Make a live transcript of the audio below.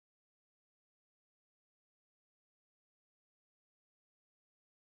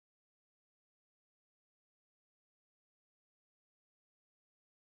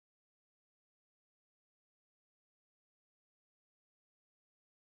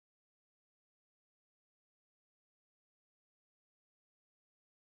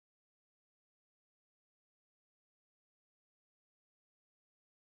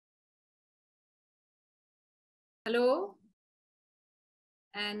Hello,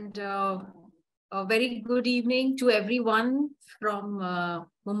 and a very good evening to everyone from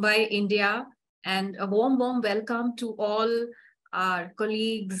Mumbai, India, and a warm welcome to all our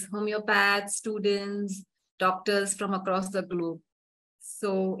colleagues, homeopaths, students, doctors from across the globe.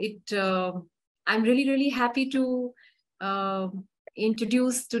 So I'm really happy to uh,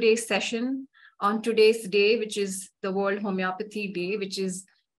 introduce today's session on today's day, which is the World Homeopathy Day, which is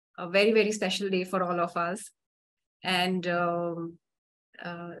a very special day for all of us. And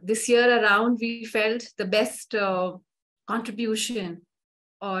this year around, we felt the best contribution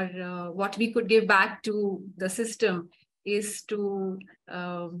or what we could give back to the system is to,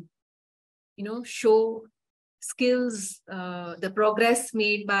 show skills, the progress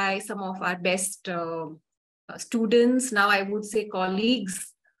made by some of our best students, now I would say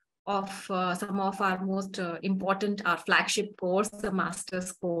colleagues of some of our most important, our flagship course, the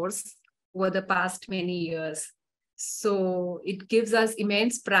master's course, over the past many years. So it gives us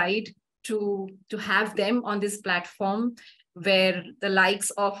immense pride to have them on this platform where the likes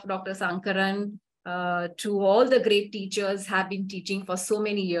of Dr. Sankaran to all the great teachers have been teaching for so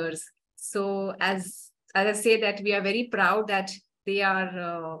many years. So as I say that we are very proud that they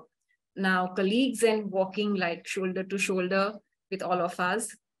are now colleagues and walking like shoulder to shoulder with all of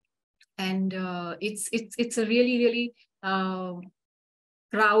us. And it's a really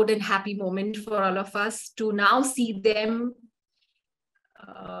proud and happy moment for all of us to now see them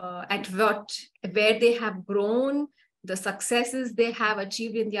at where they have grown, the successes they have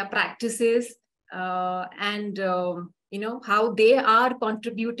achieved in their practices, and how they are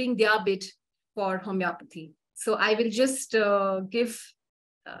contributing their bit for homeopathy. So I will just give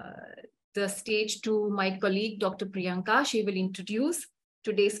the stage to my colleague, Dr. Priyanka. She will introduce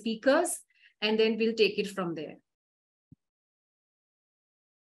today's speakers, and then we'll take it from there.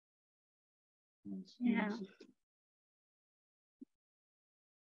 Yeah.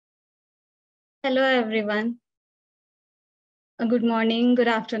 Hello, everyone. Good morning, good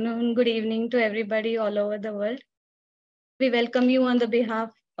afternoon, good evening to everybody all over the world. We welcome you on the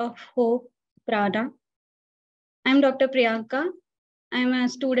behalf of Hope Prada. I'm Dr. Priyanka. I'm a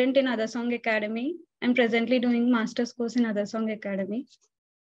student in Other Song Academy. I'm presently doing master's course in Other Song Academy.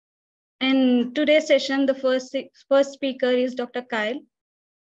 And today's session, the first speaker is Dr. Kyle.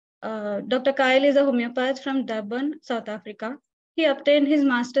 Dr. Kyle is a homeopath from Durban, South Africa. He obtained his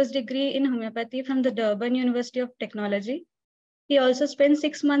master's degree in homeopathy from the Durban University of Technology. He also spent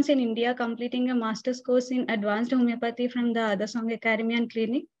 6 months in India completing a master's course in advanced homeopathy from the Other Song Academy and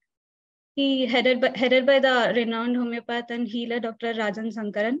Clinic. He headed by the renowned homeopath and healer Dr. Rajan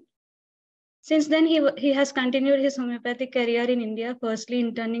Sankaran. Since then, he has continued his homeopathic career in India, firstly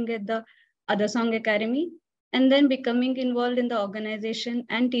interning at the Other Song Academy, and then becoming involved in the organization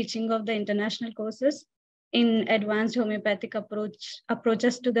and teaching of the international courses in advanced homeopathic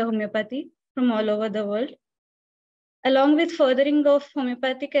approaches to the homeopathy from all over the world. Along with furthering of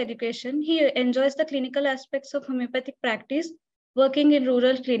homeopathic education, he enjoys the clinical aspects of homeopathic practice, working in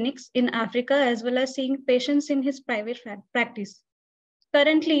rural clinics in Africa, as well as seeing patients in his private practice.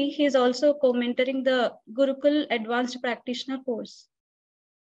 Currently, he is also co-mentoring the Gurukul Advanced Practitioner course.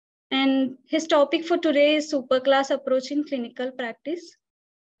 And his topic for today is Superclass Approach in Clinical Practice.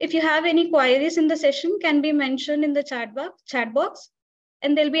 If you have any queries in the session, can be mentioned in the chat box,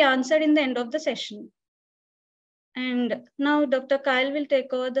 and they'll be answered in the end of the session. And now Dr. Kyle will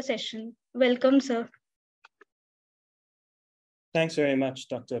take over the session. Welcome, sir. Thanks very much,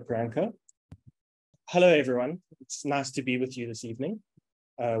 Dr. Priyanka. Hello, everyone. It's nice to be with you this evening,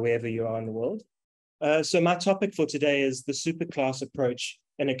 wherever you are in the world. So my topic for today is the superclass approach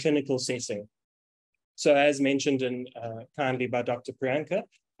in a clinical setting. So as mentioned kindly by Dr. Priyanka,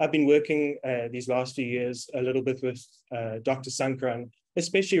 I've been working these last few years a little bit with Dr. Sankaran,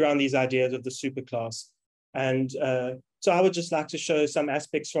 especially around these ideas of the superclass. And so I would just like to show some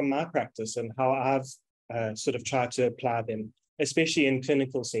aspects from my practice and how I've sort of tried to apply them, especially in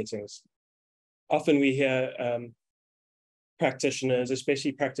clinical settings. Often we hear practitioners,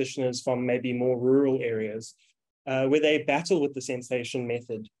 especially practitioners from maybe more rural areas, where they battle with the sensation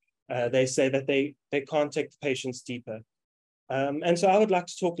method. They say that they can't take the patients deeper. And so I would like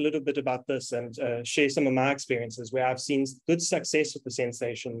to talk a little bit about this and share some of my experiences where I've seen good success with the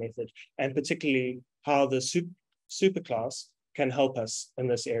sensation method, and particularly how the superclass can help us in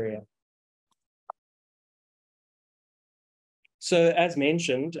this area. So as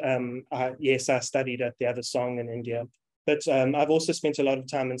mentioned, yes, I studied at the Other Song in India, but I've also spent a lot of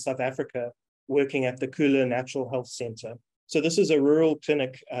time in South Africa working at the Kula Natural Health Center. So this is a rural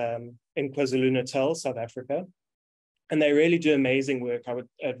clinic in KwaZulu-Natal, South Africa. And they really do amazing work. I would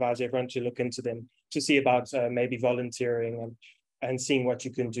advise everyone to look into them. to see about maybe volunteering and seeing what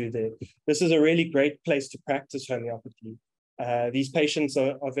you can do there. This is a really great place to practice homeopathy. These patients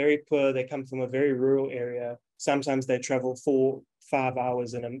are very poor. They come from a very rural area. Sometimes they travel 4-5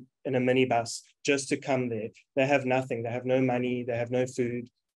 hours in a minibus just to come there. They have nothing. They have no money. They have no food.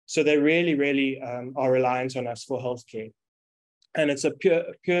 So they really, really are reliant on us for healthcare. And it's a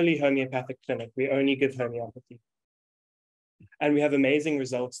purely homeopathic clinic. We only give homeopathy. And we have amazing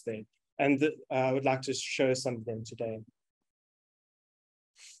results there. And I would like to show some of them today.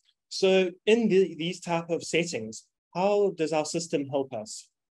 So in these type of settings, how does our system help us?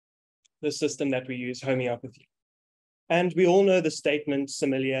 The system that we use, homeopathy. And we all know the statement,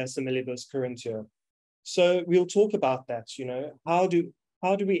 similia, similibus curantur. So we'll talk about that,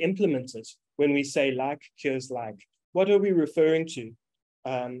 how do we implement it when we say like cures like? What are we referring to?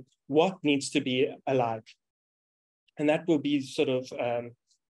 What needs to be alike? And that will be sort of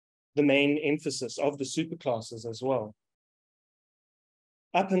the main emphasis of the superclasses as well.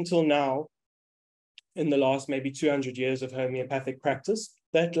 Up until now, in the last maybe 200 years of homeopathic practice,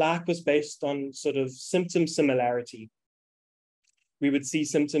 that like was based on sort of symptom similarity. We would see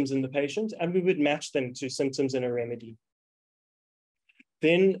symptoms in the patient and we would match them to symptoms in a remedy.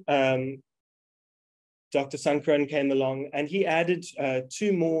 Then Dr. Sankran came along and he added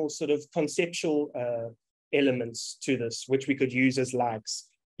 2 more sort of conceptual elements to this, which we could use as likes.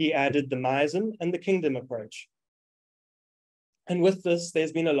 He added the miasm and the kingdom approach. And with this,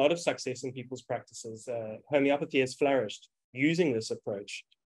 there's been a lot of success in people's practices. Homeopathy has flourished using this approach,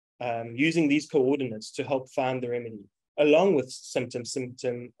 using these coordinates to help find the remedy, along with symptom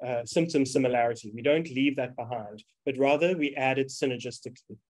similarity. We don't leave that behind, but rather we add it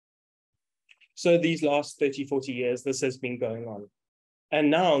synergistically. So these last 30, 40 years, this has been going on.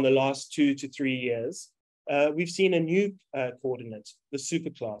 And now in the last 2 to 3 years, we've seen a new coordinate, the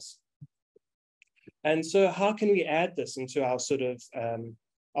superclass. And so how can we add this into our sort of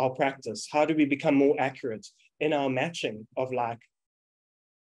our practice? How do we become more accurate in our matching of like?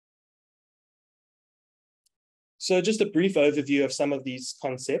 So just a brief overview of some of these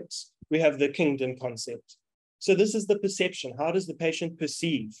concepts. We have the kingdom concept. So this is the perception. How does the patient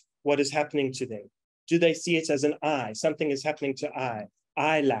perceive what is happening to them? Do they see it as an I? Something is happening to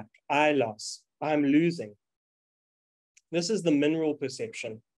I lack, I loss, I'm losing. This is the mineral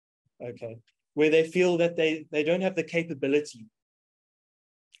perception, okay, where they feel that they don't have the capability.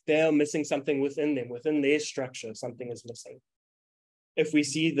 They are missing something within them, within their structure, something is missing. If we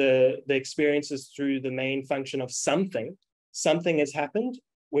see the experiences through the main function of something has happened,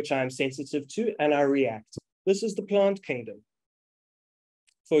 which I'm sensitive to, and I react. This is the plant kingdom.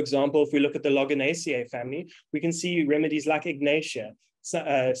 For example, if we look at the Loganaceae family, we can see remedies like Ignatia.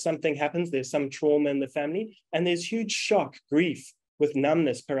 So, something happens, there's some trauma in the family, and there's huge shock, grief, with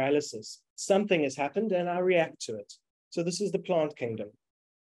numbness, paralysis. Something has happened, and I react to it. So this is the plant kingdom.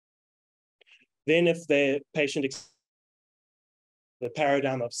 Then if the patient, the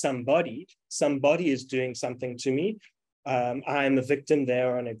paradigm of somebody is doing something to me, I am a victim, they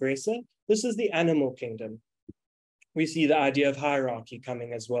are an aggressor. This is the animal kingdom. We see the idea of hierarchy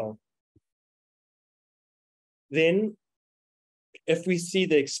coming as well. Then, if we see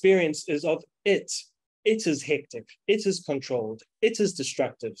the experience is of it is hectic, it is controlled, it is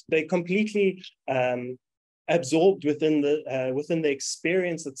destructive. They're completely absorbed within the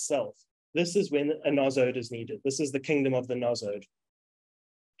experience itself. This is when a nosode is needed. This is the kingdom of the nosode.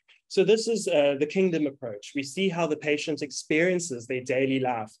 So this is the kingdom approach. We see how the patient experiences their daily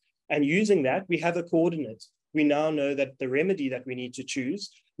life. And using that, we have a coordinate. We now know that the remedy that we need to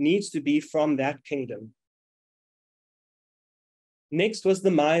choose needs to be from that kingdom. Next was the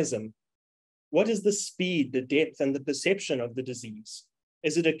miasm. What is the speed, the depth, and the perception of the disease?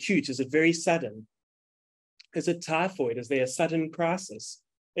 Is it acute? Is it very sudden? Is it typhoid? Is there a sudden crisis?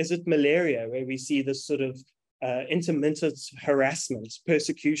 Is it malaria, where we see this sort of intermittent harassment,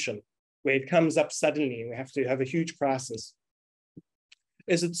 persecution, where it comes up suddenly and we have to have a huge crisis?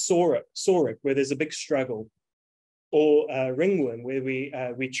 Is it psoric, where there's a big struggle? Or ringworm, where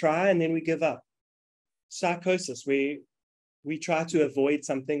we try and then we give up? Psychosis, where we try to avoid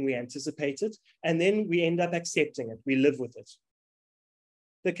something, we anticipate it, and then we end up accepting it, we live with it.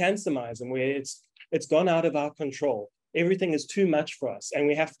 The cancer miasm, where it's gone out of our control. Everything is too much for us, and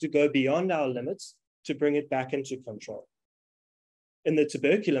we have to go beyond our limits to bring it back into control. In the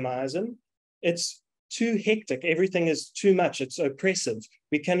tubercular miasm, it's too hectic, everything is too much, it's oppressive.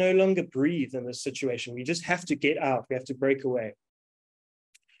 We can no longer breathe in this situation. We just have to get out, we have to break away.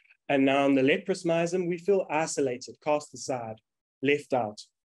 And now in the leprous miasm, we feel isolated, cast aside, left out.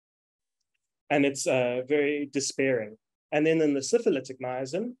 And it's very despairing. And then in the syphilitic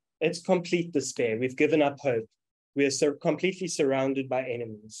miasm, It's complete despair. We've given up hope. We are so completely surrounded by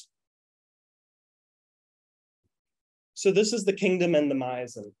enemies. So this is the kingdom and the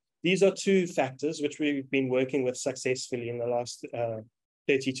miasm. These are two factors which we've been working with successfully in the last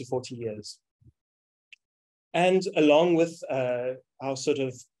 30 to 40 years. And along with our sort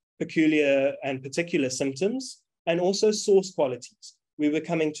of peculiar and particular symptoms, and also source qualities, we were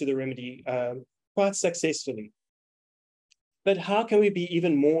coming to the remedy quite successfully. But how can we be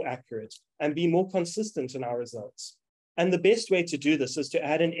even more accurate and be more consistent in our results? And the best way to do this is to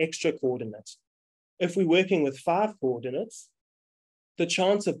add an extra coordinate. If we're working with 5 coordinates, the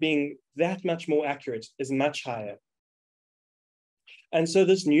chance of being that much more accurate is much higher. And so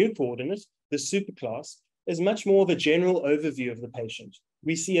this new coordinate, the superclass, is much more of a general overview of the patient.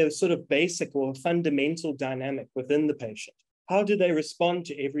 We see a sort of basic or fundamental dynamic within the patient. How do they respond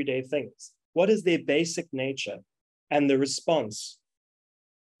to everyday things? What is their basic nature and the response?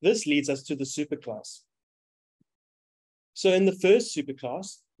 This leads us to the superclass. So in the first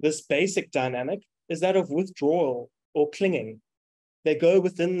superclass, this basic dynamic is that of withdrawal or clinging. They go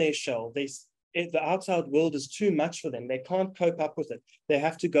within their shell. The outside world is too much for them. They can't cope up with it. They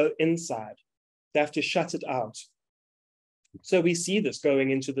have to go inside. They have to shut it out. So we see this going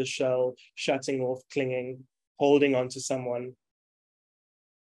into the shell, shutting off, clinging, holding on to someone.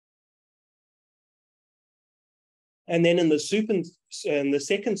 And then in the second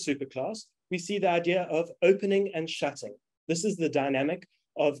superclass, we see the idea of opening and shutting. This is the dynamic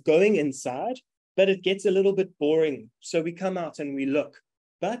of going inside, but it gets a little bit boring. So we come out and we look.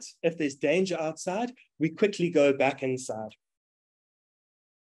 But if there's danger outside, we quickly go back inside.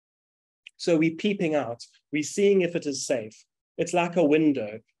 So we're peeping out. We're seeing if it is safe. It's like a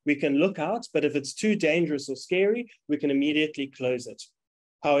window. We can look out, but if it's too dangerous or scary, we can immediately close it.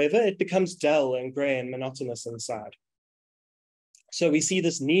 However, it becomes dull and gray and monotonous inside. So we see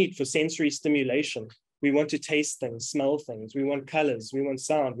this need for sensory stimulation. We want to taste things, smell things. We want colors. We want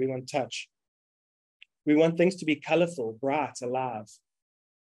sound. We want touch. We want things to be colorful, bright, alive.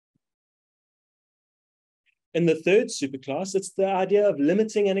 In the third superclass, it's the idea of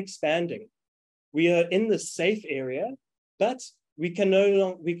limiting and expanding. We are in the safe area, but we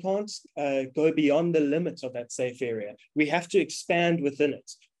can't go beyond the limit of that safe area. We have to expand within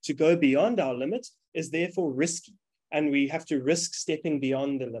it. To go beyond our limit is therefore risky, and we have to risk stepping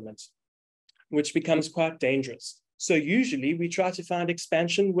beyond the limit, which becomes quite dangerous. So usually we try to find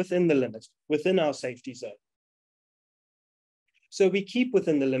expansion within the limit, within our safety zone. So we keep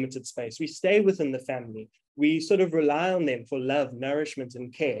within the limited space. We stay within the family. We sort of rely on them for love, nourishment,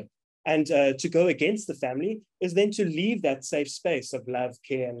 and care. And to go against the family is then to leave that safe space of love,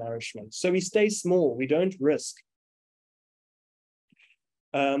 care, and nourishment. So we stay small. We don't risk.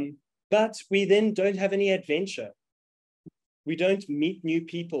 But we then don't have any adventure. We don't meet new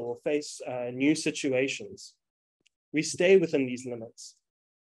people or face new situations. We stay within these limits.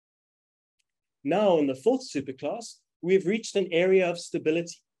 Now, in the fourth superclass, we've reached an area of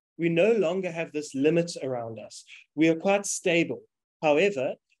stability. We no longer have this limit around us. We are quite stable.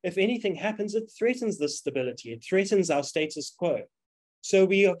 However, if anything happens, it threatens this stability. It threatens our status quo. So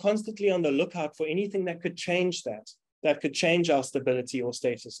we are constantly on the lookout for anything that could change that could change our stability or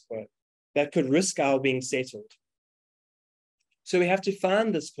status quo, that could risk our being settled. So we have to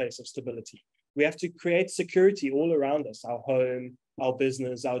find this place of stability. We have to create security all around us, our home, our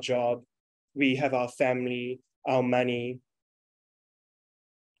business, our job. We have our family, our money.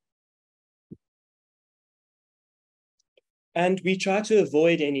 And we try to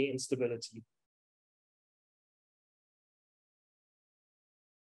avoid any instability.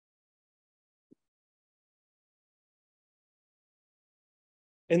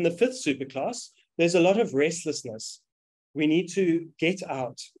 In the fifth superclass, there's a lot of restlessness. We need to get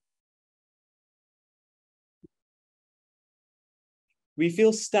out. We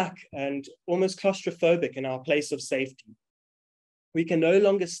feel stuck and almost claustrophobic in our place of safety. We can no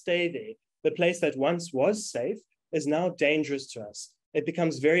longer stay there. The place that once was safe is now dangerous to us. It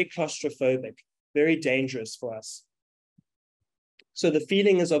becomes very claustrophobic, very dangerous for us. So the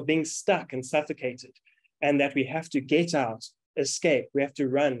feeling is of being stuck and suffocated, and that we have to get out, escape, we have to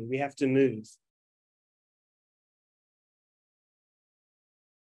run, we have to move.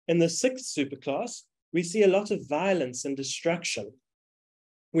 In the sixth superclass, we see a lot of violence and destruction.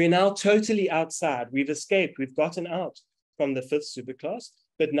 We're now totally outside. We've escaped, we've gotten out from the fifth superclass,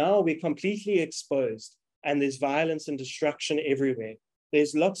 but now we're completely exposed, and there's violence and destruction everywhere.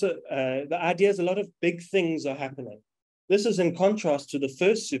 There's lots of, the idea is a lot of big things are happening. This is in contrast to the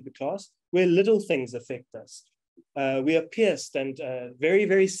first superclass, where little things affect us. We are pierced and very,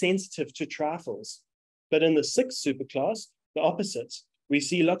 very sensitive to trifles. But in the sixth superclass, the opposite, We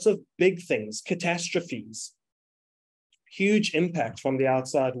see lots of big things, catastrophes, huge impact from the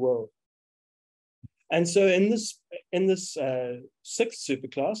outside world. And so in this sixth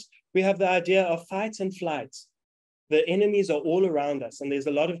superclass, we have the idea of fight and flight. The enemies are all around us and there's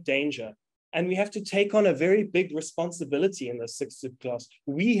a lot of danger. And we have to take on a very big responsibility in the sixth superclass.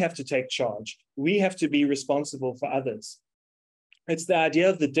 We have to take charge. We have to be responsible for others. It's the idea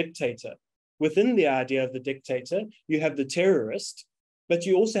of the dictator. Within the idea of the dictator, you have the terrorist, but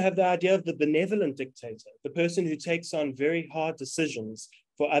you also have the idea of the benevolent dictator, the person who takes on very hard decisions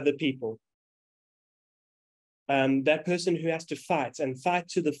for other people. That person who has to fight and fight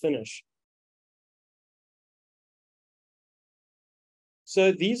to the finish.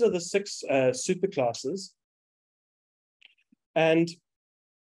 So these are the six superclasses. And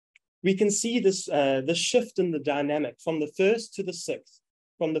we can see this the shift in the dynamic from the first to the sixth.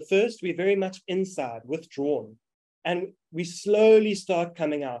 From the first, we're very much inside, withdrawn. And we slowly start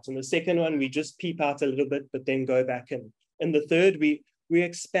coming out. In the second one, we just peep out a little bit, but then go back in. In the third, we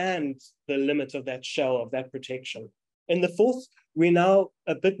expand the limit of that shell, of that protection. In the fourth, we're now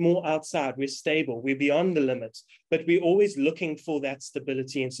a bit more outside. We're stable. We're beyond the limit, but we're always looking for that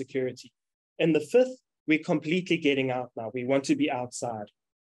stability and security. In the fifth, we're completely getting out now. We want to be outside.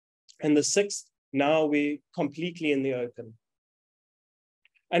 In the sixth, now we're completely in the open.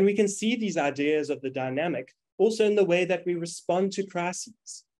 And we can see these ideas of the dynamic also in the way that we respond to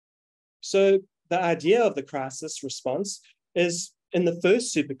crises. So the idea of the crisis response is in the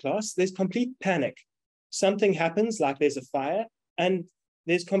first superclass, there's complete panic. Something happens, like there's a fire, and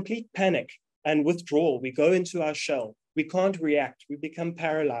there's complete panic and withdrawal. We go into our shell. We can't react. We become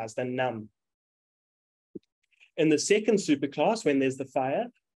paralyzed and numb. In the second superclass, when there's the fire,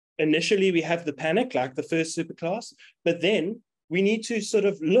 initially we have the panic, like the first superclass, but then we need to sort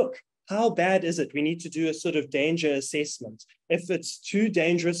of look, how bad is it? We need to do a sort of danger assessment. If it's too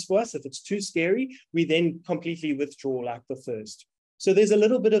dangerous for us, if it's too scary, we then completely withdraw like the first. So there's a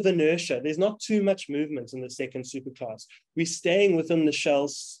little bit of inertia. There's not too much movement in the second superclass. We're staying within the shell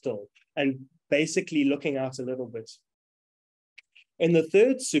still and basically looking out a little bit. In the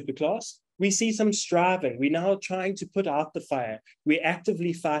third superclass, we see some striving. We're now trying to put out the fire. We're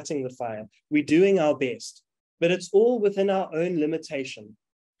actively fighting the fire. We're doing our best, but it's all within our own limitation.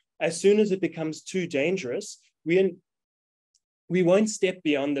 As soon as it becomes too dangerous, we won't step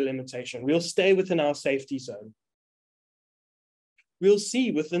beyond the limitation. We'll stay within our safety zone. We'll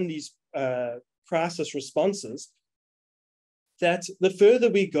see within these crisis responses that the further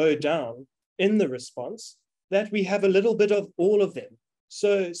we go down in the response, that we have a little bit of all of them.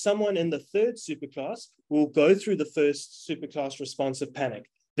 So someone in the third superclass will go through the first superclass response of panic.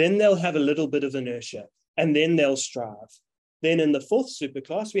 Then they'll have a little bit of inertia, and then they'll strive. Then in the fourth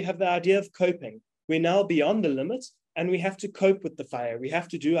superclass, we have the idea of coping. We're now beyond the limit, and we have to cope with the fire. We have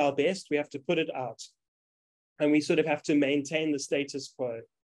to do our best. We have to put it out. And we sort of have to maintain the status quo.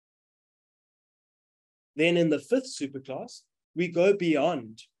 Then in the fifth superclass, we go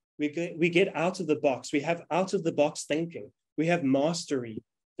beyond. We get out of the box. We have out of the box thinking. We have mastery.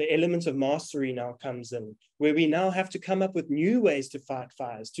 The element of mastery now comes in, where we now have to come up with new ways to fight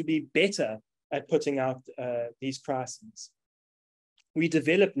fires, to be better at putting out these crises. We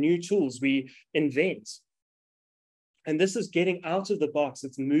develop new tools. We invent. And this is getting out of the box.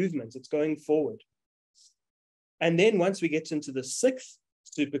 It's movement. It's going forward. And then once we get into the sixth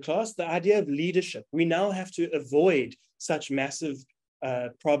superclass, the idea of leadership, we now have to avoid such massive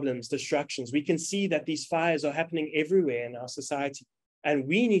problems, destructions. We can see that these fires are happening everywhere in our society. And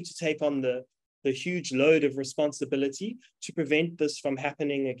we need to take on the huge load of responsibility to prevent this from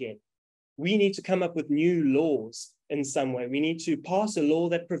happening again. We need to come up with new laws in some way. We need to pass a law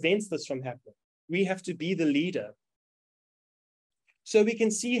that prevents this from happening. We have to be the leader. So we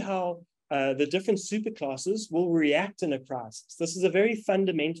can see how the different superclasses will react in a crisis. This is a very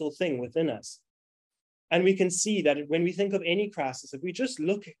fundamental thing within us. And we can see that when we think of any crisis, if we just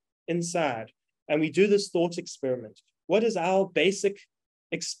look inside and we do this thought experiment, what is our basic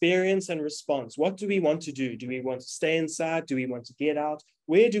experience and response? What do we want to do? Do we want to stay inside? Do we want to get out?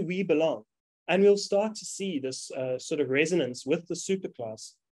 Where do we belong? And we'll start to see this sort of resonance with the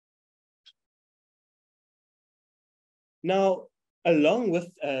superclass. Now, along with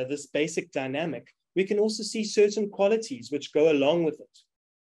this basic dynamic, we can also see certain qualities which go along with it.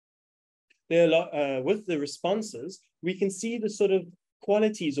 With the responses, we can see the sort of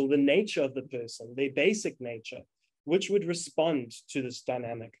qualities or the nature of the person, their basic nature, which would respond to this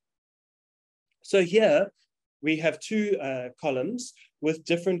dynamic. So here we have two columns with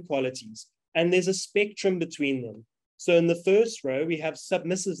different qualities, and there's a spectrum between them. So in the first row, we have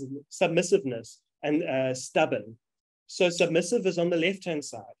submissiveness and stubborn. So submissive is on the left-hand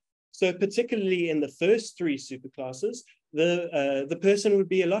side. So particularly in the first three superclasses, the person would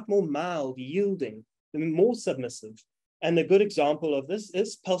be a lot more mild, yielding, more submissive. And a good example of this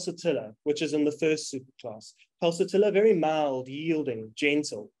is pulsatilla, which is in the first superclass. Pulsatilla, very mild, yielding,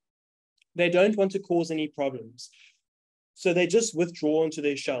 gentle. They don't want to cause any problems. So they just withdraw into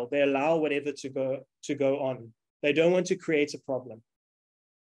their shell. They allow whatever to go on. They don't want to create a problem.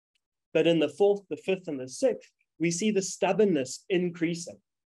 But in the fourth, the fifth, and the sixth, we see the stubbornness increasing.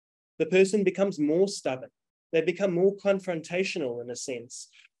 The person becomes more stubborn. They become more confrontational in a sense.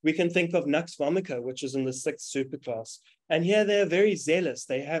 We can think of Nux vomica, which is in the sixth superclass. And here they're very zealous.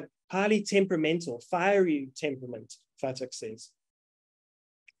 They have highly temperamental, fiery temperament, Fatak says.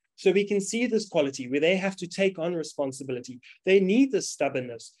 So we can see this quality where they have to take on responsibility. They need this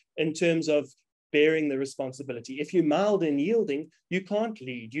stubbornness in terms of bearing the responsibility. If you're mild and yielding, you can't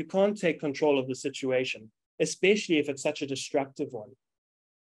lead. You can't take control of the situation, especially if it's such a destructive one.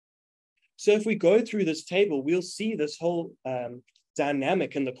 So if we go through this table, we'll see this whole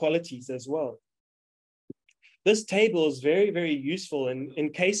dynamic in the qualities as well. This table is very, very useful in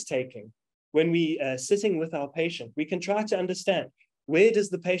case taking. When we are sitting with our patient, we can try to understand where does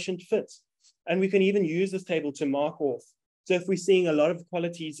the patient fit? And we can even use this table to mark off. So if we're seeing a lot of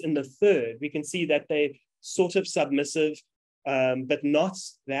qualities in the third, we can see that they're sort of submissive, but not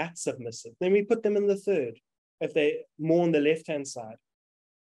that submissive. Then we put them in the third, if they're more on the left-hand side.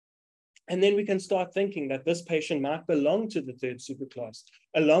 And then we can start thinking that this patient might belong to the third superclass,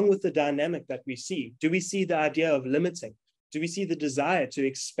 along with the dynamic that we see. Do we see the idea of limiting? Do we see the desire to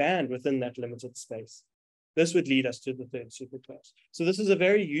expand within that limited space? This would lead us to the third superclass. So this is a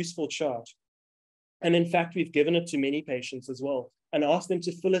very useful chart. And in fact, we've given it to many patients as well and asked them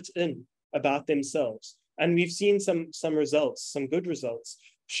to fill it in about themselves. And we've seen some results, some good results,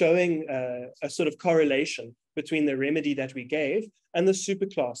 showing a sort of correlation between the remedy that we gave and the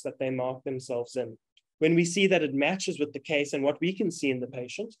superclass that they marked themselves in. When we see that it matches with the case and what we can see in the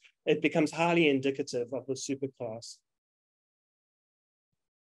patient, it becomes highly indicative of the superclass.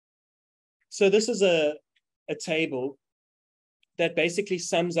 So this is a table that basically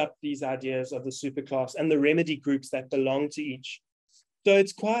sums up these ideas of the superclass and the remedy groups that belong to each. So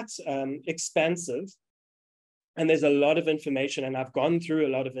it's quite expansive, and there's a lot of information, and I've gone through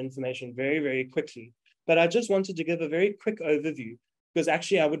a lot of information very, very quickly. But I just wanted to give a very quick overview, because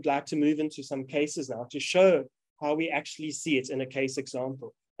actually I would like to move into some cases now to show how we actually see it in a case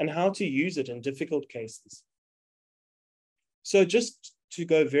example and how to use it in difficult cases. So just to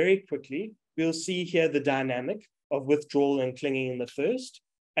go very quickly, we'll see here the dynamic of withdrawal and clinging in the first,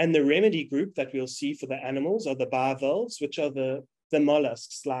 and the remedy group that we'll see for the animals are the bivalves, which are the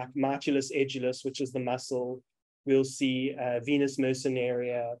mollusks like Mytilus edulis, which is the mussel. We'll see Venus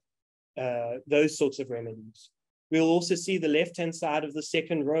mercenaria, those sorts of remedies. We'll also see the left-hand side of the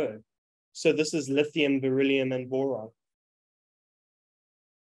second row. So this is lithium, beryllium, and boron.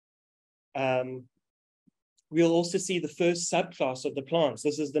 We'll also see the first subclass of the plants.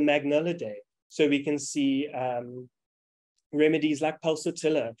 This is the Magnolidae. So we can see remedies like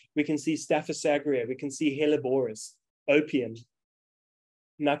pulsatilla. We can see Staphysagria. We can see Helleborus, opium,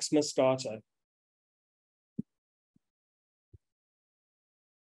 Nux moscata.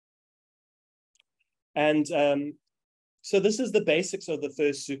 And so this is the basics of the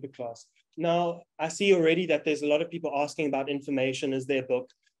first superclass. Now, I see already that there's a lot of people asking about information. Is there a book?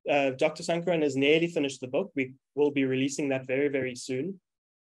 Dr. Sankaran has nearly finished the book. We will be releasing that very, very soon.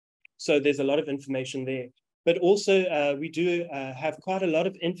 So there's a lot of information there. But also, we do have quite a lot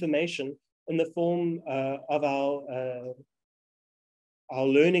of information in the form of our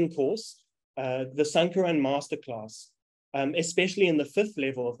learning course, the Sankaran Masterclass. Especially in the 5th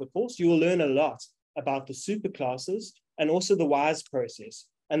level of the course, you will learn a lot about the superclasses and also the WISE process.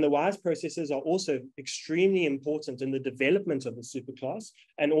 And the WISE processes are also extremely important in the development of the superclass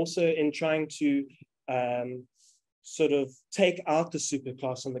and also in trying to sort of take out the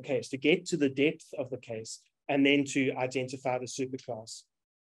superclass in the case, to get to the depth of the case, and then to identify the superclass.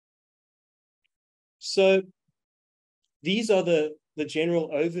 So these are the general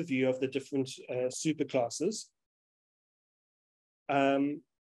overview of the different superclasses.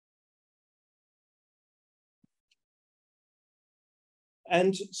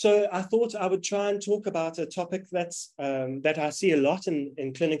 And so I thought I would try and talk about a topic that's, that I see a lot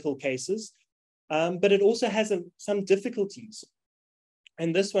in clinical cases, but it also has some difficulties.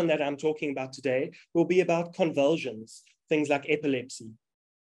 And this one that I'm talking about today will be about convulsions, things like epilepsy.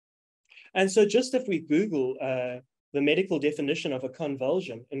 And so just if we Google the medical definition of a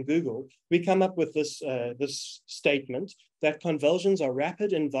convulsion in Google, we come up with this statement that convulsions are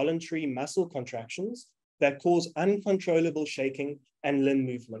rapid involuntary muscle contractions that cause uncontrollable shaking and limb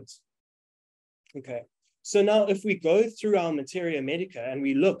movement. Okay, so now if we go through our materia medica and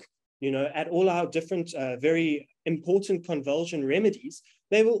we look, at all our different very important convulsion remedies,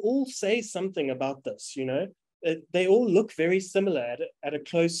 they will all say something about this, They all look very similar at a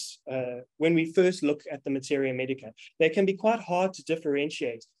close, when we first look at the materia medica. They can be quite hard to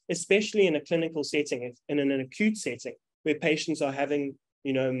differentiate, especially in a clinical setting, in an acute setting, where patients are having,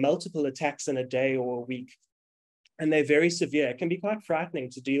 multiple attacks in a day or a week, and they're very severe. It can be quite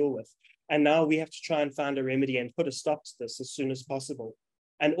frightening to deal with. And now we have to try and find a remedy and put a stop to this as soon as possible.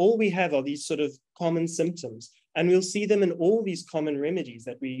 And all we have are these sort of common symptoms, and we'll see them in all these common remedies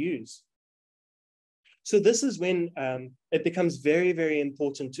that we use. So this is when it becomes very, very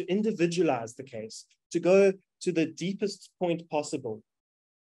important to individualize the case, to go to the deepest point possible.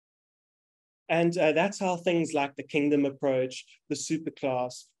 And that's how things like the kingdom approach, the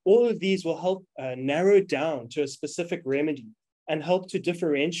superclass, all of these will help narrow down to a specific remedy and help to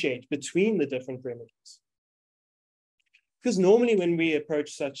differentiate between the different remedies. Because normally when we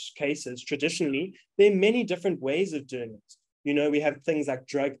approach such cases, traditionally, there are many different ways of doing it. We have things like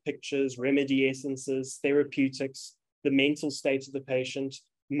drug pictures, remedy essences, therapeutics, the mental state of the patient,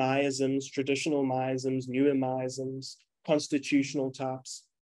 miasms, traditional miasms, newer miasms, constitutional types.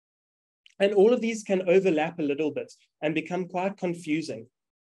 And all of these can overlap a little bit and become quite confusing.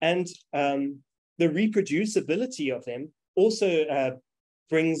 And the reproducibility of them also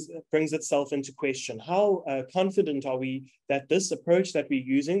brings itself into question. How confident are we that this approach that we're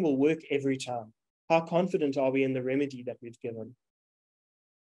using will work every time? How confident are we in the remedy that we've given?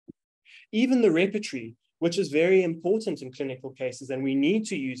 Even the repertory, which is very important in clinical cases, and we need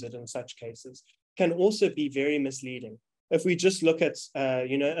to use it in such cases, can also be very misleading. If we just look at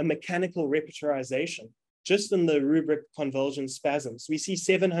a mechanical repertorization, just in the rubric convulsion spasms, we see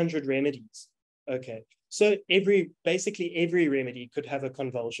 700 remedies. Okay, so basically every remedy could have a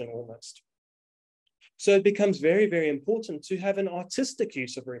convulsion almost. So it becomes very, very important to have an artistic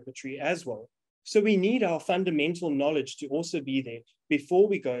use of repertory as well. So we need our fundamental knowledge to also be there before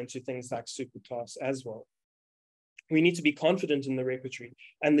we go into things like superclass as well. We need to be confident in the repertory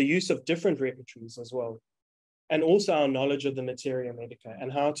and the use of different repertories as well. And also our knowledge of the materia medica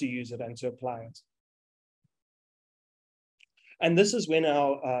and how to use it and to apply it. And this is when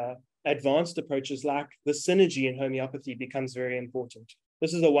our advanced approaches like the synergy in homeopathy becomes very important.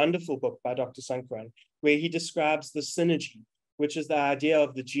 This is a wonderful book by Dr. Sankaran, where he describes the synergy, which is the idea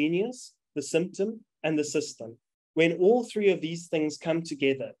of the genius, the symptom, and the system. When all three of these things come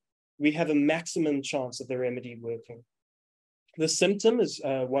together, we have a maximum chance of the remedy working. The symptom is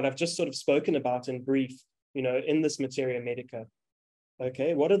what I've just sort of spoken about in brief, in this materia medica.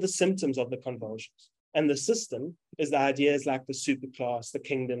 Okay, what are the symptoms of the convulsions? And the system is the ideas like the superclass, the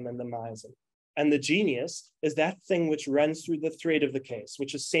kingdom, and the miasm. And the genius is that thing which runs through the thread of the case,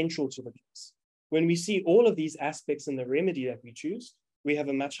 which is central to the case. When we see all of these aspects in the remedy that we choose, we have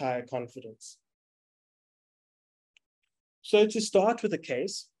a much higher confidence. So to start with a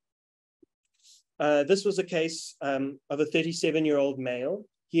case, this was a case of a 37-year-old male.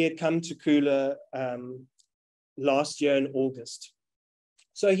 He had come to Kula last year in August.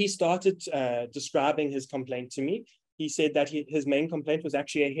 So he started describing his complaint to me. He said that his main complaint was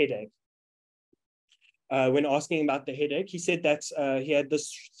actually a headache. When asking about the headache, he said that he had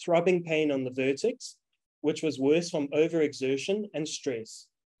this throbbing pain on the vertex, which was worse from overexertion and stress.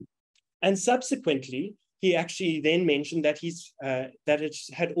 And subsequently, he actually then mentioned that that it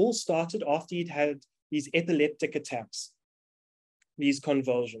had all started after he'd had these epileptic attacks, these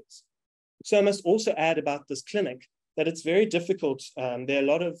convulsions. So I must also add about this clinic that it's very difficult. There are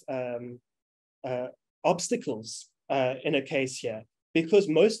a lot of obstacles in a case here, because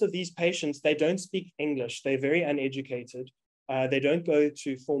most of these patients, they don't speak English. They're very uneducated. They don't go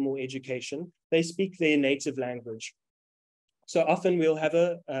to formal education. They speak their native language. So often we'll have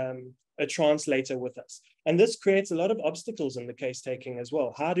a translator with us. And this creates a lot of obstacles in the case taking as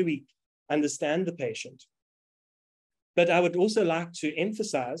well. How do we understand the patient? But I would also like to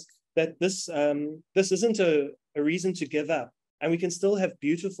emphasize that this isn't a reason to give up, and we can still have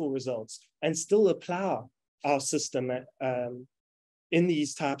beautiful results and still apply our system in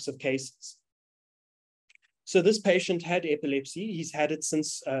these types of cases. So this patient had epilepsy. He's had it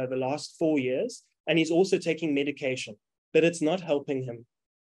since the last 4 years, and he's also taking medication, but it's not helping him,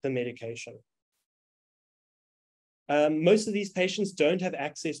 the medication. Most of these patients don't have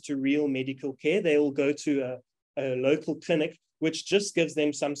access to real medical care. They will go to a local clinic, which just gives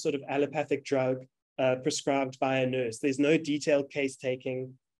them some sort of allopathic drug prescribed by a nurse. There's no detailed case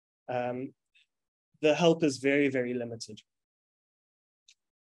taking. The help is very, very limited.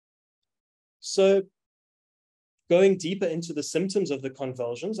 So Going deeper into the symptoms of the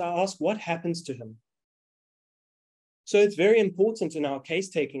convulsions, I ask what happens to him. So it's very important in our case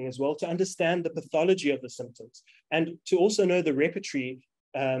taking as well to understand the pathology of the symptoms, and to also know the repertory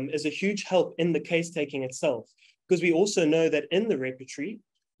is a huge help in the case taking itself, because we also know that in the repertory,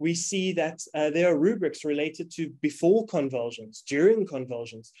 we see that there are rubrics related to before convulsions, during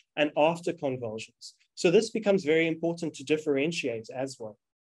convulsions, and after convulsions. So this becomes very important to differentiate as well.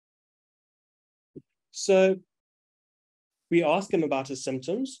 So we ask him about his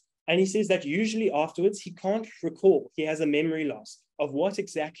symptoms, and he says that usually afterwards, he can't recall. He has a memory loss of what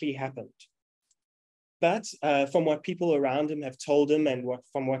exactly happened. But from what people around him have told him and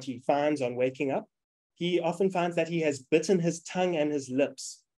from what he finds on waking up, he often finds that he has bitten his tongue and his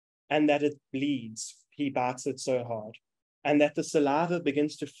lips, and that it bleeds. He bites it so hard, and that the saliva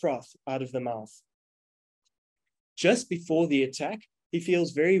begins to froth out of the mouth. Just before the attack, he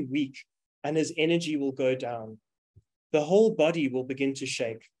feels very weak, and his energy will go down. The whole body will begin to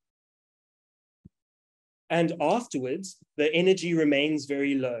shake. And afterwards, the energy remains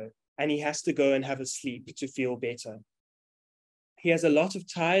very low, and he has to go and have a sleep to feel better. He has a lot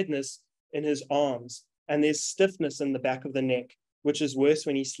of tiredness in his arms, and there's stiffness in the back of the neck, which is worse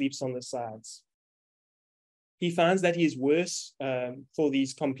when he sleeps on the sides. He finds that he's worse for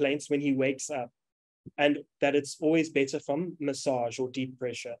these complaints when he wakes up, and that it's always better from massage or deep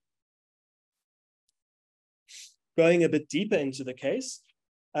pressure. Going a bit deeper into the case,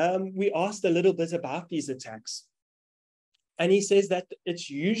 we asked a little bit about these attacks. And he says that it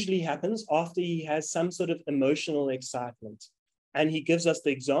usually happens after he has some sort of emotional excitement. And he gives us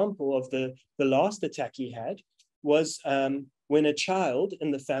the example of the last attack he had was when a child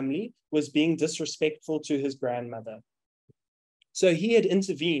in the family was being disrespectful to his grandmother. So he had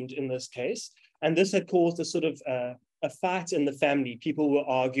intervened in this case, and this had caused a sort of a fight in the family. People were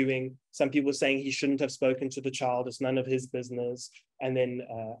arguing. Some people were saying he shouldn't have spoken to the child. It's none of his business. And then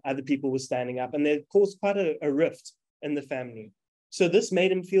other people were standing up, and they caused quite a rift in the family. So this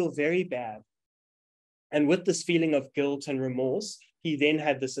made him feel very bad. And with this feeling of guilt and remorse, he then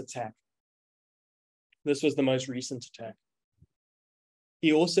had this attack. This was the most recent attack.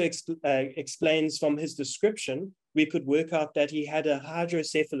 He also explains from his description, we could work out that he had a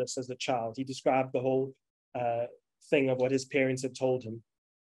hydrocephalus as a child. He described the whole thing of what his parents had told him.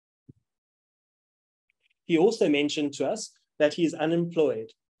 He also mentioned to us that he is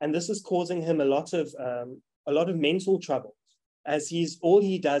unemployed, and this is causing him a lot of mental trouble, as all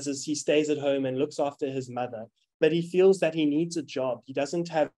he does is he stays at home and looks after his mother, but he feels that he needs a job. He doesn't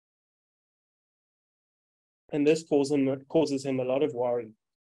have, and this causes him a lot of worry.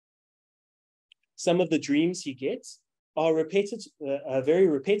 Some of the dreams he gets are repetitive, a very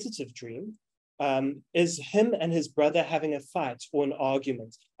repetitive dream, is him and his brother having a fight or an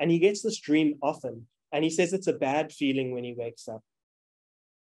argument. And he gets this dream often, and he says it's a bad feeling when he wakes up.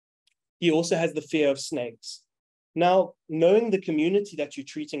 He also has the fear of snakes. Now, knowing the community that you're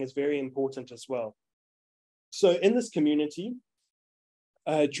treating is very important as well. So in this community,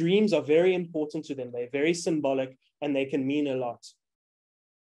 dreams are very important to them. They're very symbolic, and they can mean a lot.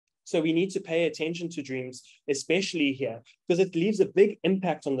 So we need to pay attention to dreams, especially here, because it leaves a big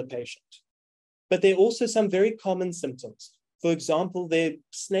impact on the patient. But there are also some very common symptoms. For example, there are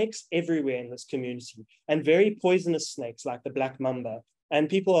snakes everywhere in this community, and very poisonous snakes like the black mamba. And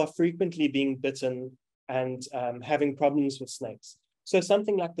people are frequently being bitten and having problems with snakes. So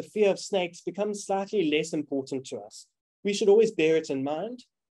something like the fear of snakes becomes slightly less important to us. We should always bear it in mind,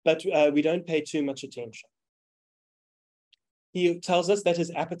 but we don't pay too much attention. He tells us that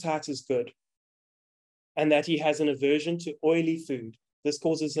his appetite is good and that he has an aversion to oily food. This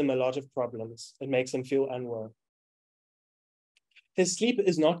causes him a lot of problems. It makes him feel unwell. His sleep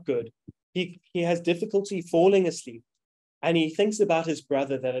is not good. He has difficulty falling asleep, and he thinks about his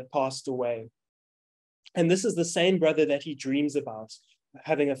brother that had passed away. And this is the same brother that he dreams about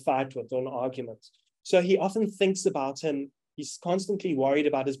having a fight with or an argument. So he often thinks about him. He's constantly worried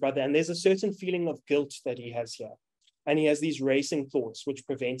about his brother, and there's a certain feeling of guilt that he has here. And he has these racing thoughts which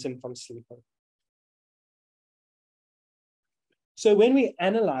prevent him from sleeping. So when we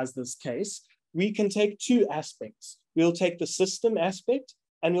analyze this case, we can take two aspects. We'll take the system aspect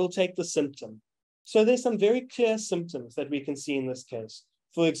and we'll take the symptom. So there's some very clear symptoms that we can see in this case.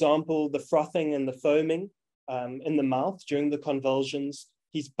 For example, the frothing and the foaming in the mouth during the convulsions.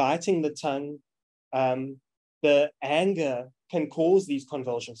 He's biting the tongue. The anger can cause these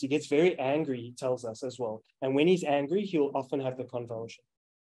convulsions. He gets very angry, he tells us as well. And when he's angry, he'll often have the convulsion.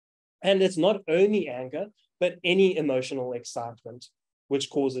 And it's not only anger, but any emotional excitement, which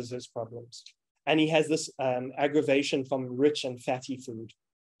causes his problems. And he has this aggravation from rich and fatty food.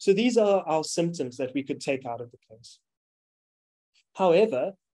 So these are our symptoms that we could take out of the case.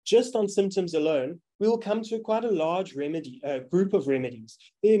 However, just on symptoms alone, we will come to quite a large group of remedies.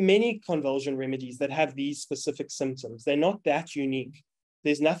 There are many convulsion remedies that have these specific symptoms. They're not that unique.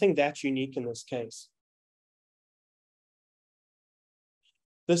 There's nothing that unique in this case.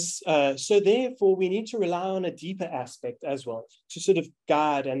 So therefore, we need to rely on a deeper aspect as well to sort of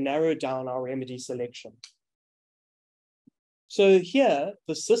guide and narrow down our remedy selection. So here,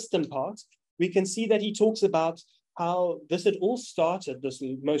 the system part, we can see that he talks about how this had all started, this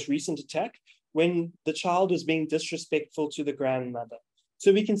most recent attack, when the child was being disrespectful to the grandmother.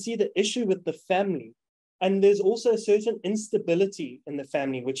 So we can see the issue with the family. And there's also a certain instability in the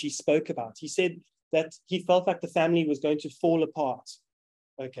family, which he spoke about. He said that he felt like the family was going to fall apart.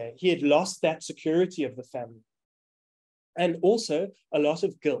 Okay, he had lost that security of the family. And also a lot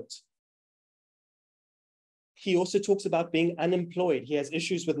of guilt. He also talks about being unemployed. He has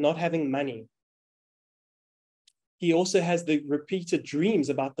issues with not having money. He also has the repeated dreams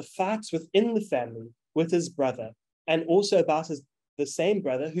about the fights within the family with his brother, and also about the same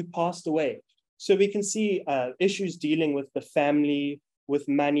brother who passed away. So we can see issues dealing with the family, with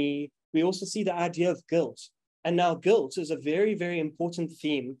money. We also see the idea of guilt. And now guilt is a very, very important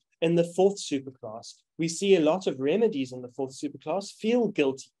theme in the fourth superclass. We see a lot of remedies in the fourth superclass feel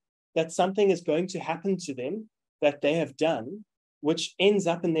guilty, that something is going to happen to them that they have done, which ends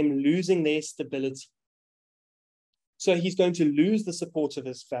up in them losing their stability. So he's going to lose the support of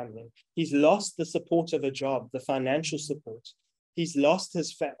his family. He's lost the support of a job, the financial support. He's lost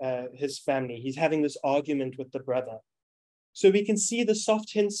his family. He's having this argument with the brother. So we can see the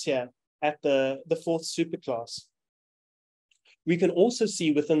soft hints here at the fourth superclass. We can also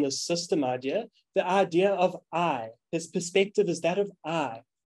see within the system idea, the idea of I. His perspective is that of I.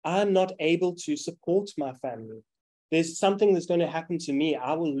 I'm not able to support my family. There's something that's going to happen to me.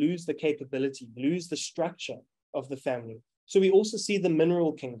 I will lose the capability, lose the structure of the family. So we also see the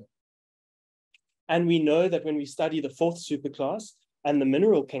mineral kingdom. And we know that when we study the fourth superclass and the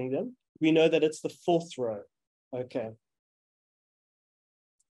mineral kingdom, we know that it's the fourth row. Okay.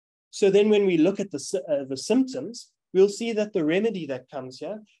 So then when we look at the symptoms, we'll see that the remedy that comes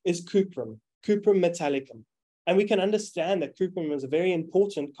here is cuprum metallicum. And we can understand that cuprum is a very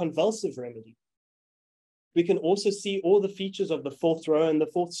important convulsive remedy. We can also see all the features of the fourth row and the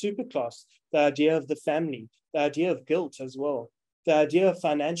fourth superclass, the idea of the family, the idea of guilt as well, the idea of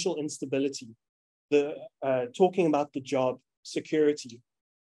financial instability, the talking about the job, security,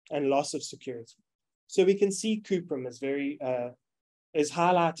 and loss of security. So we can see cuprum is very is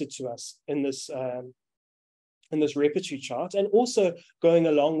highlighted to us in this repertory chart, and also going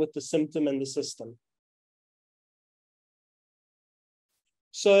along with the symptom and the system.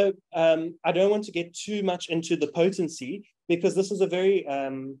 So I don't want to get too much into the potency, because this is a very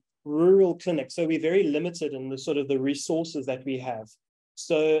rural clinic. So we're very limited in the sort of the resources that we have.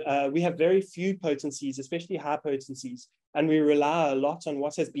 So we have very few potencies, especially high potencies, and we rely a lot on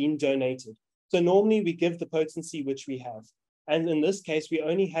what has been donated. So normally we give the potency which we have. And in this case, we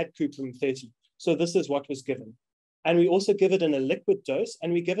only had cuprum 30. So this is what was given. And we also give it in a liquid dose,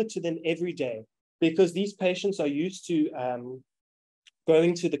 and we give it to them every day, because these patients are used to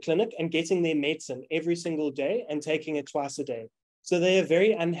going to the clinic and getting their medicine every single day and taking it twice a day. So they are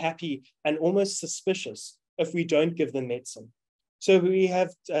very unhappy and almost suspicious if we don't give them medicine. So we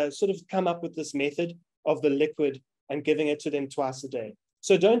have sort of come up with this method of the liquid and giving it to them twice a day.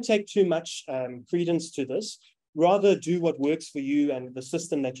 So don't take too much credence to this. Rather do what works for you and the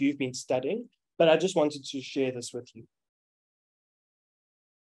system that you've been studying. But I just wanted to share this with you.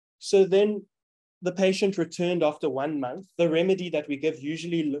 So then the patient returned after 1 month. The remedy that we give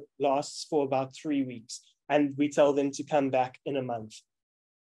usually lasts for about 3 weeks, and we tell them to come back in a month.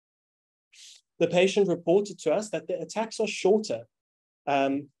 The patient reported to us that the attacks are shorter.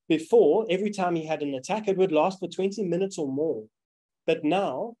 Before, every time he had an attack, it would last for 20 minutes or more. But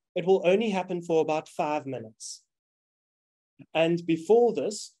now it will only happen for about 5 minutes. And before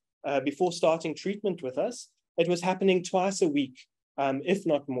this, before starting treatment with us, it was happening twice a week, if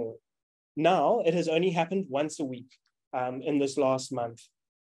not more. Now it has only happened once a week in this last month.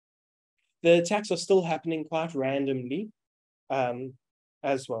 The attacks are still happening quite randomly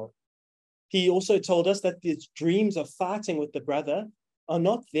as well. He also told us that his dreams of fighting with the brother are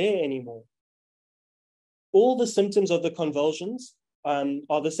not there anymore. All the symptoms of the convulsions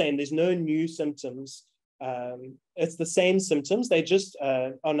are the same. There's no new symptoms. It's the same symptoms. They just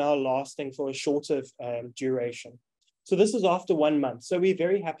are now lasting for a shorter duration. So this is after 1 month. So we're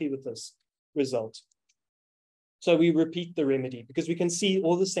very happy with this result. So we repeat the remedy because we can see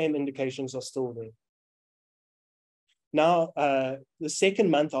all the same indications are still there. Now, the second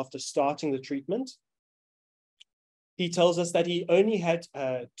month after starting the treatment, he tells us that he only had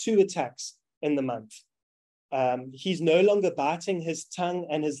 2 attacks in the month. He's no longer biting his tongue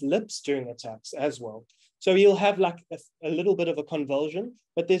and his lips during attacks as well. So he'll have like a little bit of a convulsion,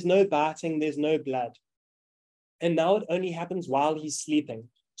 but there's no biting, there's no blood. And now it only happens while he's sleeping.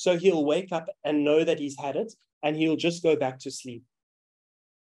 So he'll wake up and know that he's had it, and he'll just go back to sleep.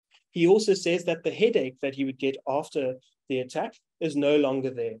 He also says that the headache that he would get after the attack is no longer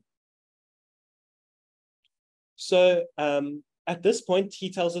there. So at this point,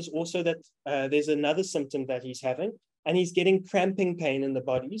 he tells us also that there's another symptom that he's having, and he's getting cramping pain in the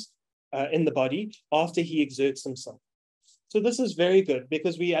body after he exerts himself. So this is very good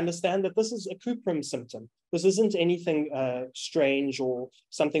because we understand that this is a cuprum symptom. This isn't anything strange or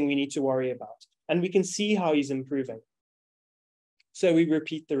something we need to worry about. And we can see how he's improving. So we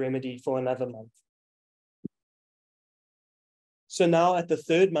repeat the remedy for another month. So now at the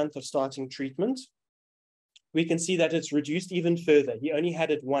 3rd month of starting treatment, we can see that it's reduced even further. He only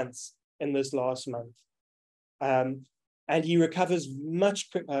had it once in this last month. And he recovers much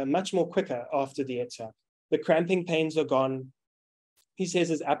more quicker after the attack. The cramping pains are gone. He says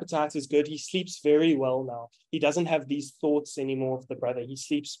his appetite is good. He sleeps very well now. He doesn't have these thoughts anymore of the brother. He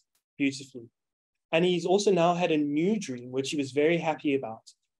sleeps beautifully. And he's also now had a new dream, which he was very happy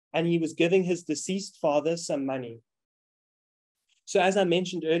about. And he was giving his deceased father some money. So as I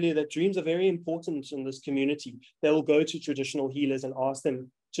mentioned earlier, that dreams are very important in this community. They will go to traditional healers and ask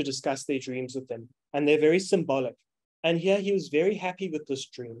them to discuss their dreams with them. And they're very symbolic. And here he was very happy with this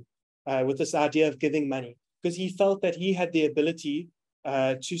dream, with this idea of giving money, because he felt that he had the ability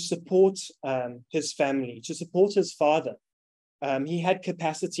to support his family, to support his father. He had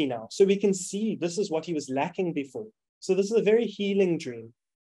capacity now. So we can see this is what he was lacking before. So this is a very healing dream.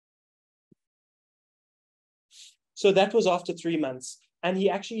 So that was after 3 months. And he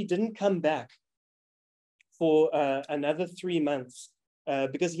actually didn't come back for another 3 months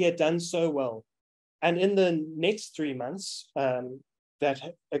because he had done so well. And in the next 3 months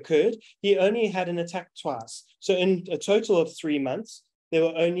that occurred, he only had an attack twice. So in a total of 3 months, there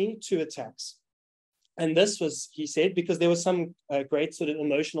were only 2 attacks. And this was, he said, because there was some great sort of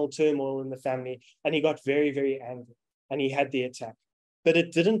emotional turmoil in the family, and he got very, very angry, and he had the attack. But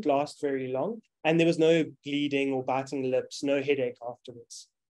it didn't last very long, and there was no bleeding or biting lips, no headache afterwards.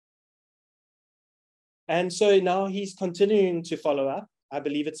 And so now he's continuing to follow up. I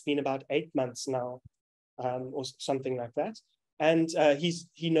believe it's been about 8 months now, or something like that. And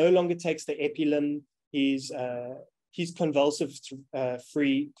he no longer takes the epilim. He's convulsion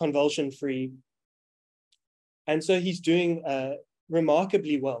free. And so he's doing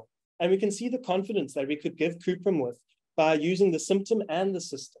remarkably well. And we can see the confidence that we could give cuprum with by using the symptom and the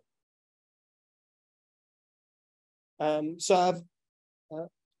system. So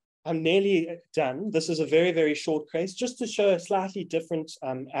I'm nearly done. This is a very, very short case, just to show a slightly different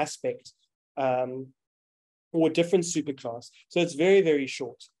aspect or different superclass. So it's very, very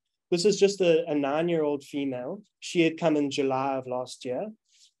short. This is just a 9-year-old female. She had come in July of last year,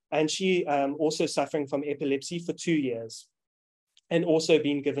 and she also suffering from epilepsy for 2 years and also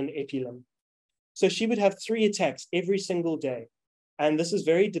been given epilim. So she would have 3 attacks every single day. And this is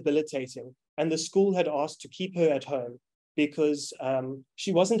very debilitating. And the school had asked to keep her at home because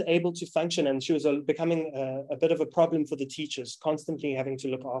she wasn't able to function, and she was becoming a bit of a problem for the teachers, constantly having to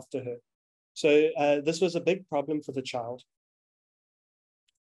look after her. So this was a big problem for the child.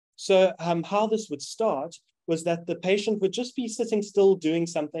 So how this would start was that the patient would just be sitting still doing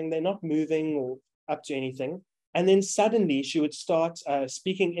something. They're not moving or up to anything. And then suddenly she would start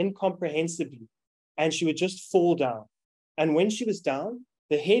speaking incomprehensibly, and she would just fall down. And when she was down,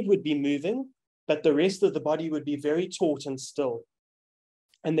 the head would be moving, but the rest of the body would be very taut and still.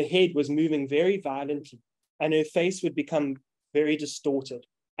 And the head was moving very violently, and her face would become very distorted.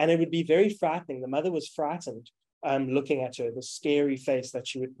 And it would be very frightening. The mother was frightened looking at her, the scary face that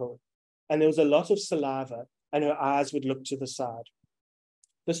she would pull. And there was a lot of saliva, and her eyes would look to the side.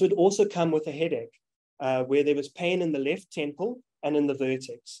 This would also come with a headache, where there was pain in the left temple and in the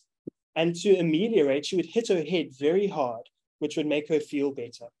vertex. And to ameliorate, she would hit her head very hard, which would make her feel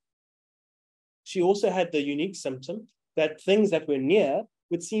better. She also had the unique symptom that things that were near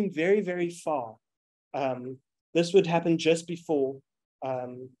would seem very, very far. This would happen just before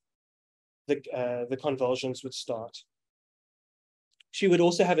the convulsions would start. She would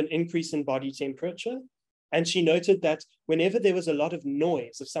also have an increase in body temperature. And she noted that whenever there was a lot of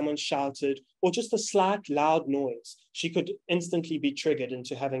noise, if someone shouted or just a slight loud noise, she could instantly be triggered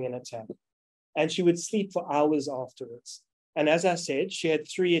into having an attack. And she would sleep for hours afterwards. And as I said, she had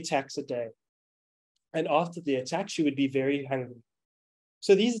 3 attacks a day. And after the attack, she would be very hungry.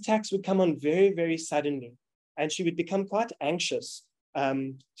 So these attacks would come on very, very suddenly. And she would become quite anxious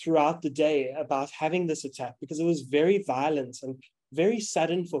throughout the day about having this attack because it was very violent and very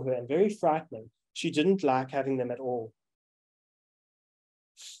sudden for her and very frightening. She didn't like having them at all.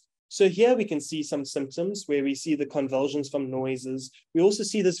 So here we can see some symptoms where we see the convulsions from noises. We also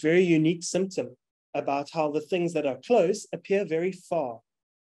see this very unique symptom about how the things that are close appear very far.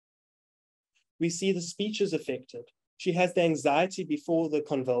 We see the speech is affected. She has the anxiety before the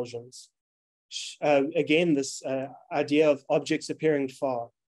convulsions. Again, this idea of objects appearing far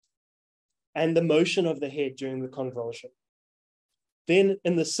and the motion of the head during the convulsion. Then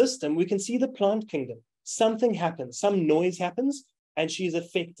in the system, we can see the plant kingdom. Something happens, some noise happens, and she's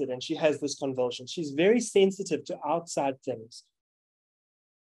affected and she has this convulsion. She's very sensitive to outside things.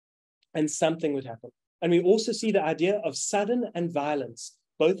 And something would happen. And we also see the idea of sudden and violence,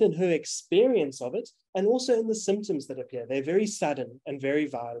 both in her experience of it and also in the symptoms that appear. They're very sudden and very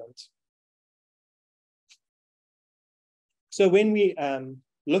violent. So when we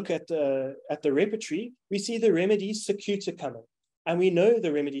look at the repertory, we see the remedy Secuta coming. And we know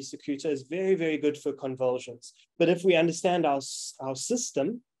the remedy Secuta is very, very good for convulsions. But if we understand our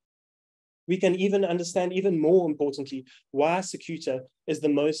system, we can even understand even more importantly why Secuta is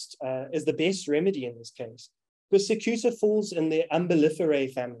the best remedy in this case. Because Secuta falls in the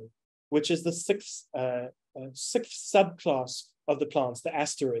Umbelliferae family, which is the sixth subclass of the plants, the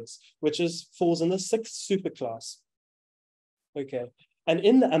asteroids, which falls in the sixth superclass. Okay, and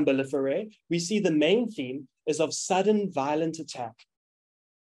in the Umbelliferae, we see the main theme is of sudden violent attack.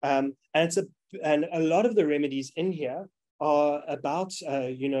 And a lot of the remedies in here are about,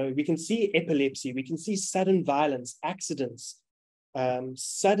 we can see epilepsy, we can see sudden violence, accidents,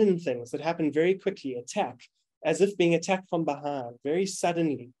 sudden things that happen very quickly, attack, as if being attacked from behind, very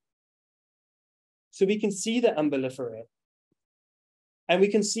suddenly. So we can see the Umbelliferae. And we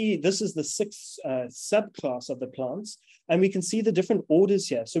can see this is the sixth subclass of the plants. And we can see the different orders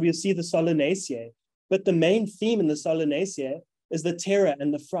here. So we'll see the Solanaceae. But the main theme in the Solanaceae is the terror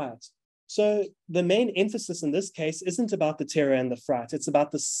and the fright. So the main emphasis in this case isn't about the terror and the fright. It's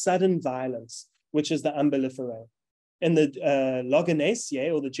about the sudden violence, which is the Umbelliferae. In the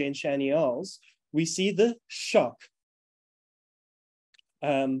Loganaceae, or the Gentianiales, we see the shock,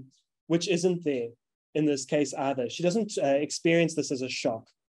 which isn't there in this case either. She doesn't experience this as a shock.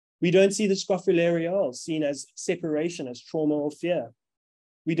 We don't see the Scrofulariales seen as separation, as trauma or fear.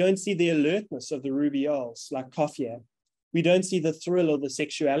 We don't see the alertness of the rubiales, like Coffia. We don't see the thrill or the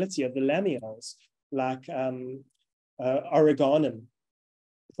sexuality of the lamiales, like Oreganum,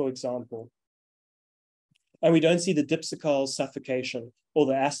 for example. And we don't see the dipsicales suffocation or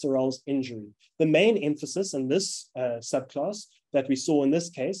the asterales injury. The main emphasis in this subclass that we saw in this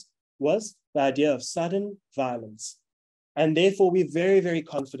case was the idea of sudden violence. And therefore, we're very, very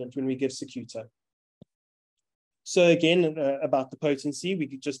confident when we give Secuta. So again, about the potency, we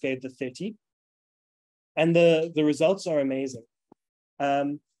just gave the 30. And the results are amazing.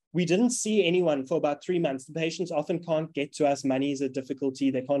 We didn't see anyone for about 3 months. The patients often can't get to us. Money is a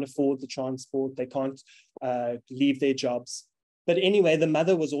difficulty. They can't afford the transport. They can't leave their jobs. But anyway, the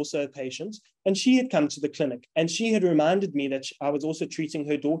mother was also a patient, and she had come to the clinic, and she had reminded me that I was also treating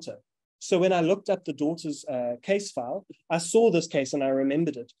her daughter. So when I looked up the daughter's case file, I saw this case and I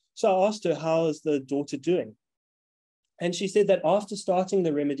remembered it. So I asked her, how is the daughter doing? And she said that after starting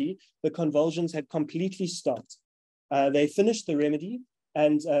the remedy, the convulsions had completely stopped. They finished the remedy,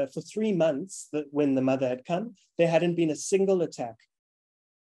 and for 3 months, when the mother had come, there hadn't been a single attack.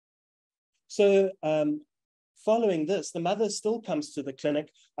 So following this, the mother still comes to the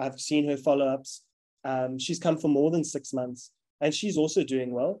clinic. I've seen her follow-ups. She's come for more than 6 months, and she's also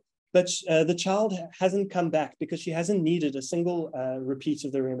doing well. But the child hasn't come back because she hasn't needed a single repeat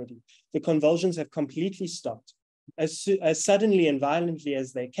of the remedy. The convulsions have completely stopped. As suddenly and violently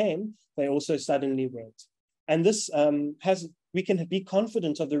as they came, they also suddenly went. And this we can be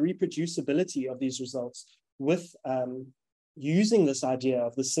confident of the reproducibility of these results with using this idea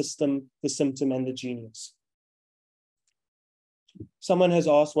of the system, the symptom, and the genius. Someone has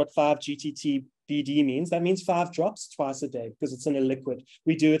asked what 5-GTT-BD means. That means 5 drops twice a day because it's in a liquid.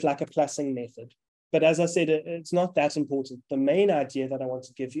 We do it like a plussing method. But as I said, it's not that important. The main idea that I want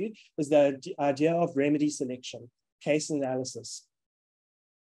to give you is the idea of remedy selection, case analysis.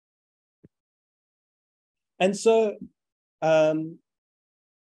 And so, I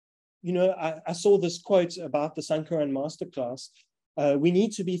saw this quote about the Sankaran masterclass. We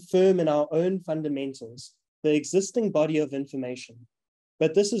need to be firm in our own fundamentals, the existing body of information.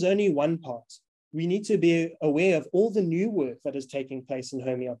 But this is only one part. We need to be aware of all the new work that is taking place in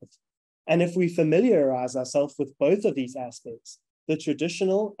homeopathy. And if we familiarize ourselves with both of these aspects, the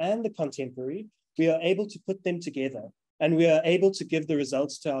traditional and the contemporary, we are able to put them together and we are able to give the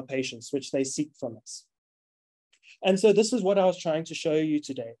results to our patients, which they seek from us. And so this is what I was trying to show you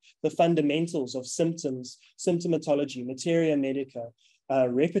today, the fundamentals of symptoms, symptomatology, materia medica,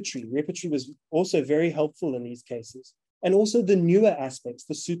 repertory. Repertory was also very helpful in these cases. And also the newer aspects,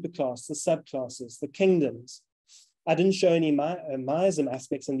 the superclass, the subclasses, the kingdoms. I didn't show any miasm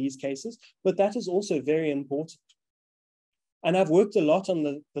aspects in these cases, but that is also very important. And I've worked a lot on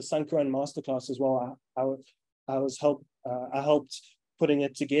the Sankaran masterclass as well. I helped putting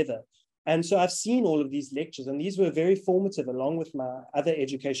it together. And so I've seen all of these lectures, and these were very formative along with my other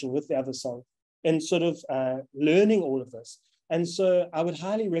education with the other song in sort of learning all of this. And so I would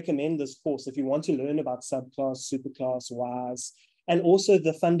highly recommend this course if you want to learn about subclass, superclass, whys, and also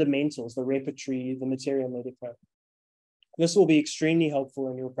the fundamentals, the repertory, the materia medica. This will be extremely helpful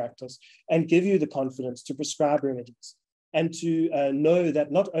in your practice and give you the confidence to prescribe remedies and to know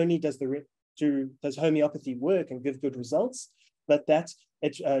that not only does homeopathy work and give good results, but that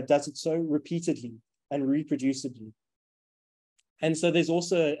it does it so repeatedly and reproducibly. And so there's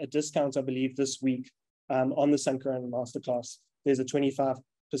also a discount, I believe, this week on the Sankaran Masterclass. There's a 25%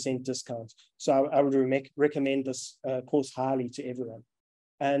 discount. So I would recommend this course highly to everyone.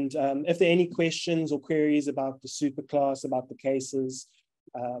 And if there are any questions or queries about the superclass, about the cases,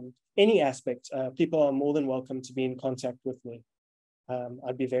 any aspect, people are more than welcome to be in contact with me.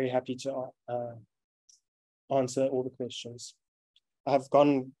 I'd be very happy to answer all the questions. I've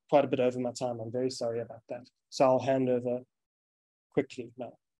gone quite a bit over my time. I'm very sorry about that. So I'll hand over quickly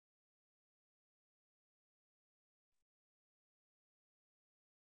now.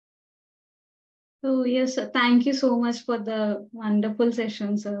 So yes, thank you so much for the wonderful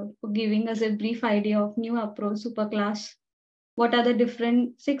session, sir, for giving us a brief idea of new approach superclass. What are the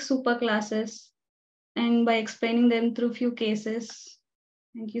different 6 superclasses, and by explaining them through few cases.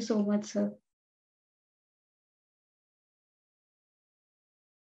 Thank you so much, sir.